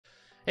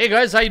Hey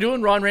guys, how you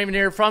doing? Ron Raymond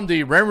here from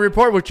the Raymond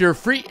Report with your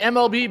free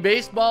MLB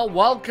Baseball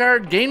Wild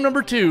Card Game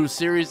Number 2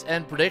 series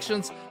and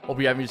predictions. Hope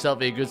you're having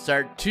yourself a good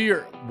start to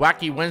your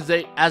wacky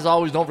Wednesday. As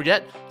always, don't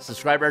forget,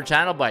 subscribe to our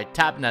channel by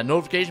tapping that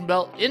notification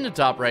bell in the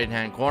top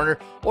right-hand corner,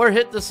 or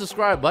hit the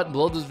subscribe button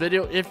below this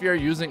video if you're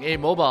using a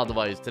mobile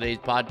device. Today's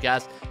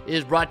podcast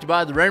is brought to you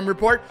by the Raymond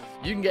Report.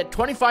 You can get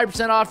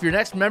 25% off your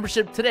next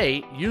membership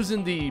today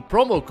using the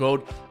promo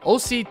code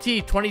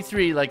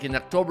OCT23, like in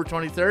October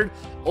 23rd,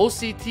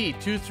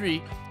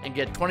 OCT23, and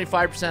get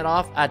 25%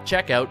 off at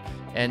checkout.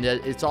 And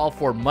it's all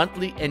for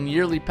monthly and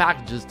yearly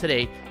packages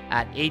today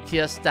at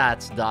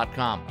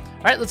atsstats.com.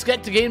 All right, let's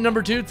get to game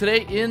number 2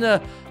 today in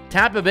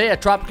Tampa Bay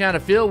at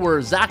Tropicana Field,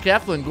 where Zach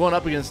Eflin going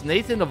up against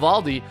Nathan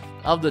Eovaldi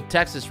of the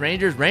Texas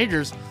Rangers.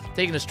 Rangers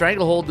taking a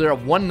stranglehold there of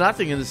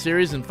 1-0 in the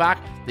series. In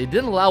fact, they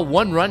didn't allow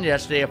one run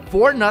yesterday, a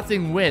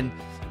 4-0 win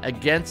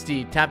against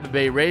the Tampa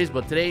Bay Rays.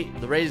 But today,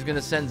 the Rays are going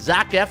to send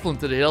Zach Eflin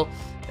to the hill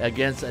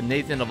against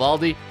Nathan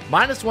Eovaldi.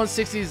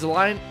 -160 is the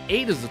line,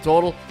 8 is the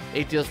total.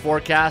 ATS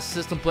forecast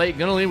system play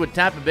going to lead with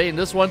Tampa Bay in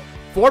this one.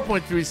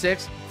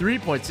 4.36,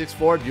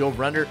 3.64, the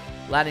over-under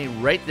landing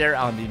right there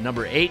on the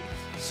number 8.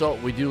 So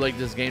we do like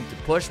this game to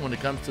push when it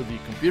comes to the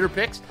computer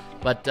picks.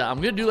 But I'm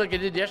going to do like I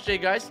did yesterday,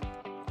 guys.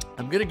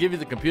 I'm going to give you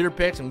the computer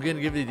picks, I'm going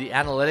to give you the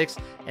analytics,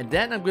 and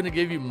then I'm going to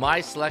give you my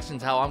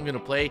selections, how I'm going to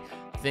play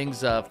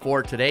things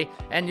for today.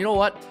 And you know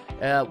what?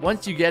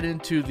 Once you get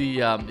into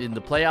the in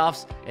the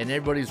playoffs, and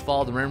everybody who's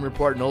followed the Raymond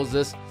Report knows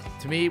this,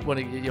 to me, when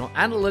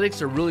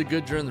analytics are really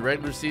good during the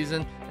regular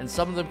season, and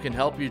some of them can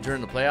help you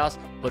during the playoffs.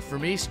 But for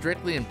me,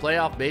 strictly in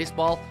playoff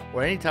baseball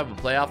or any type of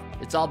playoff,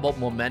 it's all about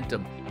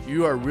momentum.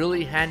 You are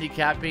really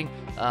handicapping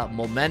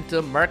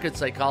momentum, market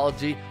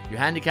psychology. You're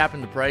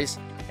handicapping the price,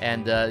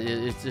 and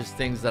it's just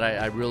things that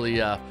I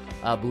really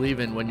believe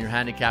in when you're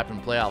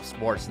handicapping playoff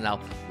sports. Now,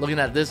 looking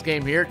at this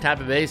game here,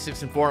 Tampa Bay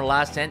 6-4 in the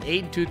last 10,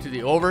 8-2 to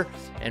the over,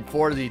 and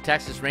for the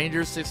Texas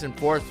Rangers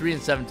 6-4,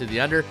 3-7 to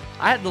the under.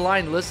 I had the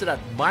line listed at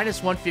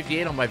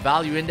 -158 on my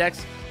value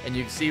index, and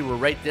you can see we're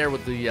right there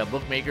with the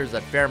bookmakers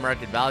at fair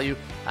market value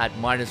at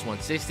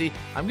 -160.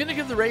 I'm going to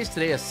give the Rays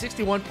today a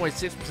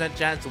 61.6%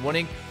 chance of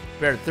winning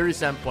compared to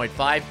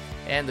 37.5%.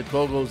 And the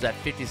Kogos at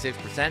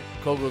 56%.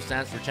 Kogo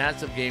stands for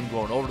chance of game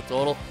going over the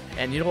total.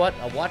 And you know what?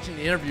 Watching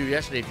the interview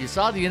yesterday, if you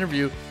saw the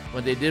interview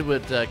when they did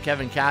with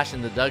Kevin Cash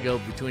in the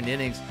dugout between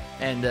innings,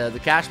 and the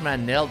Cash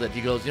man nailed it.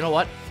 He goes, you know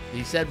what?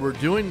 He said, we're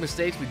doing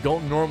mistakes we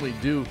don't normally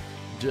do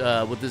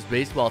with this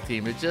baseball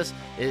team.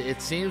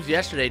 It seems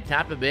yesterday,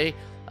 Tampa Bay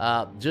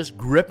just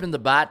gripping the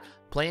bat,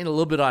 playing a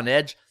little bit on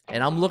edge.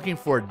 And I'm looking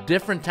for a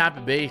different Tampa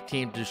Bay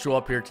team to show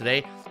up here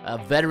today. A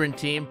veteran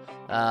team.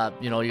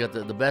 You got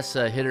the best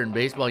hitter in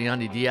baseball,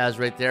 Yandy Diaz,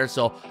 right there.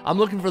 So I'm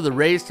looking for the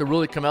Rays to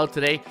really come out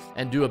today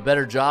and do a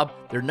better job.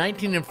 They're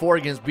 19-4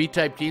 against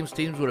B-type teams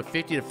with a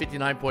 50 to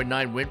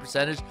 59.9 win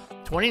percentage,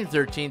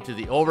 20-13 to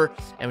the over.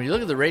 And when you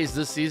look at the Rays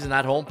this season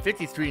at home,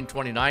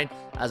 53-29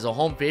 as a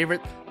home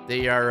favorite.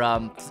 They are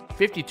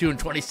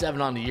 52-27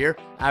 on the year,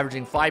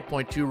 averaging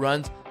 5.2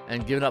 runs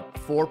and giving up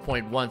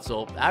 4.1.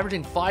 So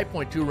averaging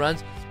 5.2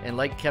 runs, and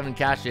like Kevin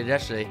Cash did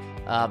yesterday,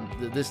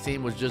 this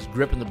team was just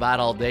gripping the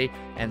bat all day,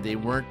 and they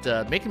weren't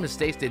making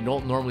mistakes they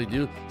don't normally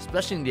do,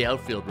 especially in the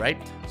outfield, right?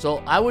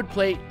 So I would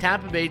play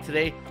Tampa Bay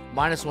today,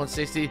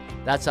 -160.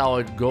 That's how I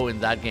would go in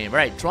that game. All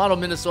right, Toronto,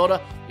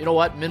 Minnesota. You know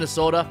what?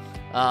 Minnesota,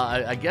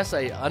 I guess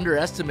I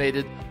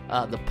underestimated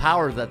the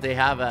power that they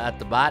have at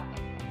the bat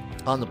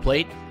on the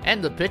plate,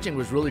 and the pitching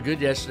was really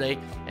good yesterday,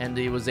 and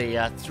it was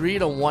a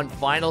 3-1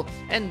 final.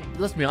 And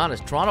let's be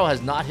honest, Toronto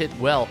has not hit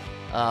well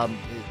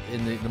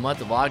in the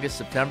month of August,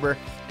 September,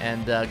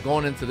 and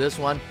going into this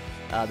one,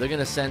 they're going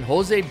to send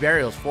Jose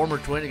Barrios, former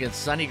Twin,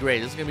 against Sonny Gray.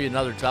 This is going to be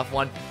another tough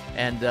one.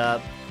 And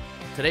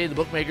today the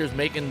bookmakers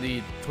making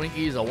the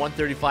Twinkies a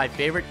 135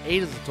 favorite,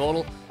 8 is the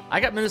total. I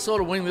got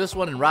Minnesota winning this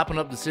one and wrapping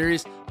up the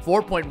series,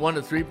 4.1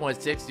 to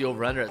 3.6, the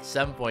over-under at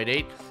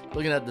 7.8.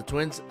 Looking at the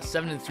Twins,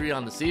 7-3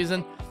 on the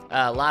season.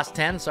 Last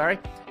 10,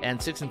 and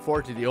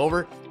 6-4 to the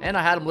over. And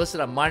I had them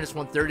listed at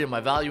 -130 on my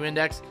value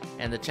index,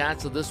 and the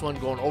chance of this one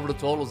going over the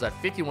total is at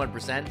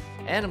 51%.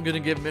 And I'm going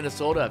to give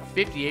Minnesota a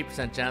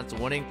 58% chance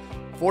of winning,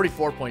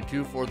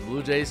 44.2 for the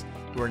Blue Jays,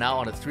 who are now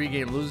on a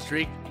 3-game losing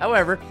streak.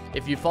 However,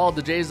 if you followed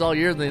the Jays all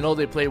year, they know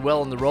they play well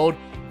on the road.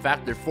 In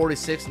fact, they're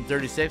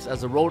 46-36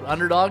 as a road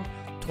underdog,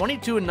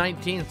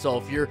 22-19. So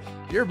if you're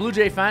a Blue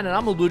Jay fan, and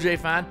I'm a Blue Jay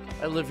fan,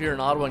 I live here in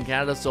Ottawa in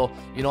Canada, so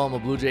you know I'm a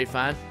Blue Jay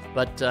fan.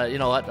 But you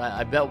know what?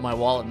 I bet with my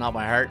wallet, not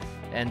my heart.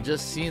 And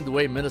just seeing the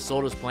way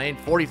Minnesota's playing,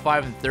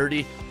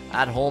 45-30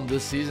 at home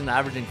this season,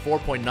 averaging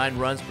 4.9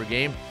 runs per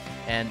game.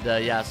 And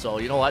yeah, so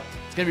you know what?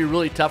 It's going to be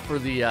really tough for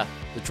the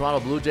Toronto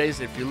Blue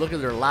Jays. If you look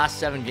at their last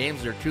 7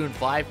 games, they're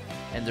 2-5,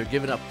 and they're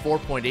giving up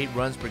 4.8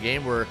 runs per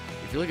game. Where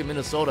if you look at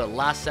Minnesota,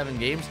 last 7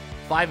 games,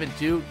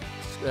 5-2,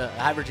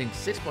 averaging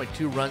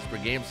 6.2 runs per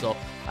game. So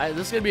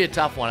this is going to be a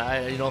tough one.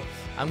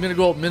 I'm going to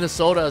go with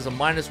Minnesota as a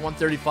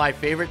 -135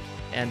 favorite.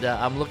 And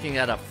I'm looking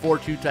at a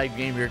 4-2 type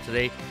game here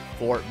today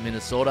for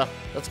Minnesota.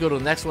 Let's go to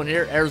the next one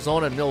here,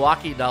 Arizona and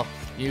Milwaukee. Now,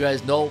 you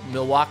guys know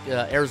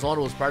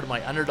Arizona was part of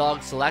my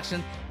underdog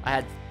selection. I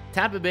had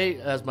Tampa Bay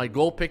as my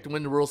goal pick to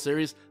win the World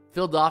Series.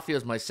 Philadelphia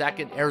is my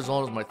second,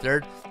 Arizona is my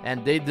third,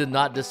 and they did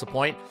not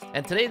disappoint.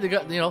 And today they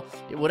got,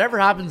 whatever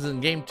happens in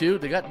Game 2,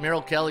 they got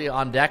Merrill Kelly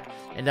on deck,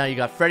 and now you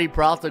got Freddie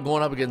Peralta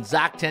going up against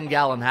Zach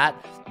 10-gallon hat.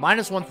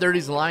 Minus 130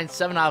 is the line,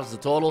 7.5 is the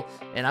total,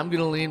 and I'm going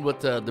to lean with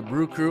the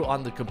Brew Crew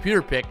on the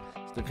computer pick.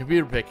 The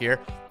computer pick here,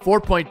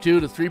 4.2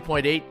 to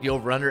 3.8, the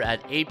over-under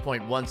at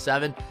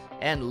 8.17.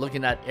 And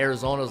looking at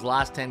Arizona's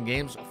last 10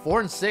 games,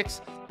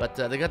 4-6, but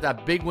they got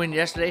that big win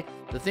yesterday.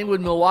 The thing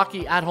with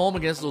Milwaukee at home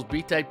against those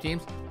B-type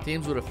teams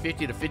with a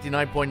 50 to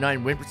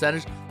 59.9 win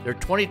percentage, they're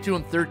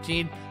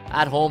 22-13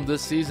 at home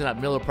this season at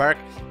Miller Park,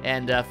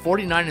 and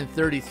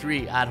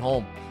 49-33 at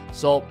home.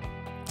 So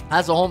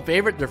as a home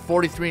favorite, they're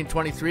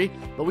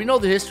 43-23, but we know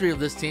the history of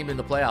this team in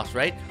the playoffs,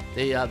 right?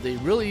 They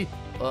really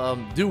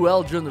do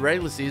well during the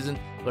regular season,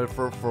 but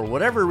for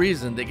whatever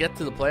reason, they get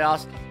to the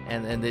playoffs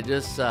and they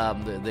just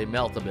they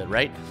melt a bit,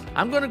 right?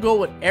 I'm going to go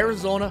with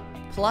Arizona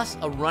plus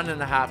a run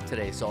and a half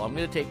today. So I'm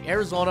going to take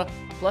Arizona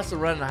plus a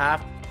run and a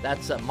half.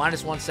 That's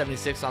minus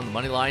 176 on the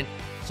money line.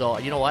 So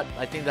you know what?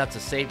 I think that's a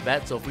safe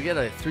bet. So if we get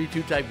a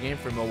 3-2 type game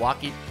for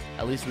Milwaukee,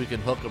 at least we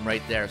can hook them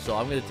right there. So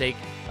I'm going to take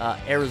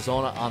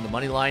Arizona on the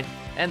money line.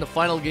 And the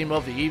final game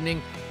of the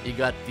evening, you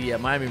got the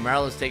Miami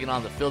Marlins taking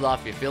on the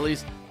Philadelphia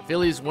Phillies.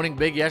 Phillies winning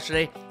big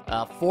yesterday.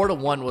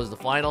 4-1 was the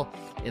final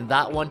in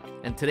that one.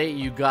 And today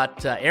you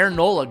got Aaron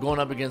Nola going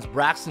up against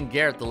Braxton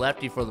Garrett, the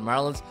lefty for the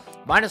Marlins.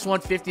 Minus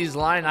 150 is the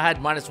line. I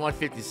had minus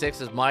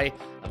 156 as my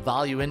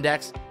value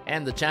index.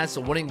 And the chance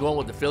of winning going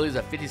with the Phillies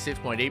at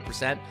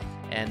 56.8%.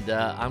 And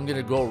I'm going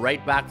to go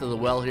right back to the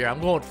well here.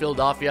 I'm going with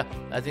Philadelphia.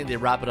 I think they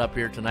wrap it up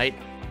here tonight.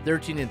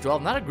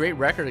 13-12. Not a great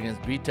record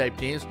against B-type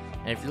teams.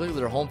 And if you look at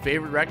their home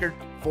favorite record,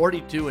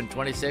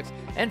 42-26.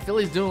 And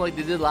Philly's doing like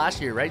they did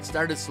last year, right?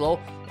 Started slow,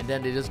 and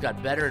then they just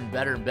got better and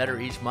better and better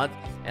each month.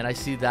 And I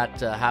see that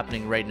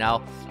happening right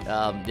now.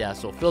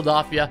 So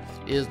Philadelphia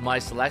is my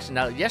selection.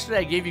 Now, yesterday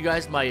I gave you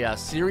guys my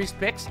series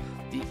picks.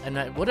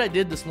 What I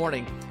did this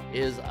morning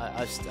is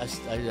I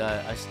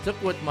stuck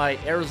with my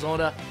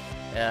Arizona,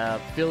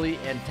 Philly,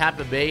 and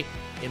Tampa Bay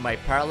in my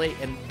parlay.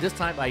 And this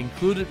time I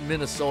included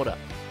Minnesota.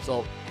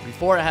 So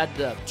before I had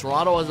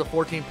Toronto as a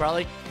 14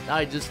 parlay. Now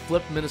I just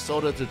flipped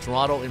Minnesota to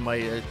Toronto in my,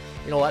 you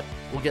know what,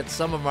 we'll get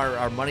some of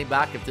our money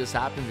back if this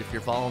happens, if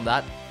you're following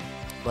that.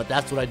 But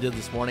that's what I did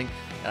this morning.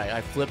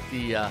 I flipped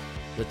the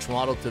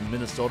Toronto to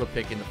Minnesota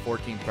pick in the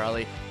 14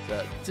 parlay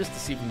just to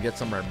see if we can get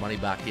some of our money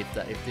back if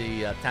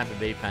the Tampa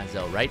Bay pans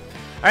out, right?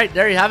 All right,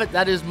 there you have it.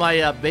 That is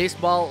my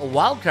baseball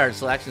wildcard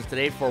selections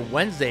today for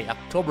Wednesday,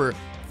 October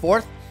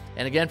 4th.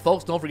 And again,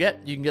 folks, don't forget,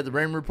 you can get the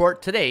Raymond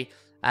Report today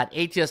at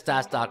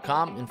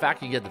atsstats.com. In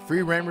fact, you get the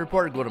free Raymond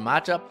Report, go to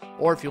Matchup,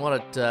 or if you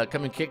want to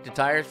come and kick the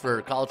tires for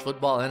college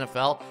football,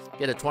 NFL,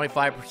 get a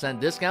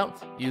 25% discount.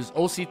 Use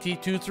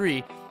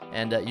OCT23,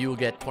 and you will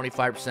get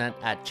 25%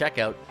 at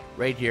checkout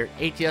right here,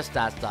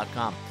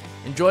 atsstats.com.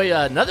 Enjoy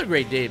another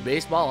great day of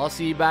baseball. I'll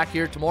see you back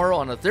here tomorrow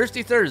on a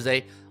Thirsty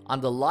Thursday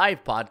on the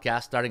live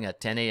podcast starting at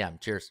 10 a.m.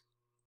 Cheers.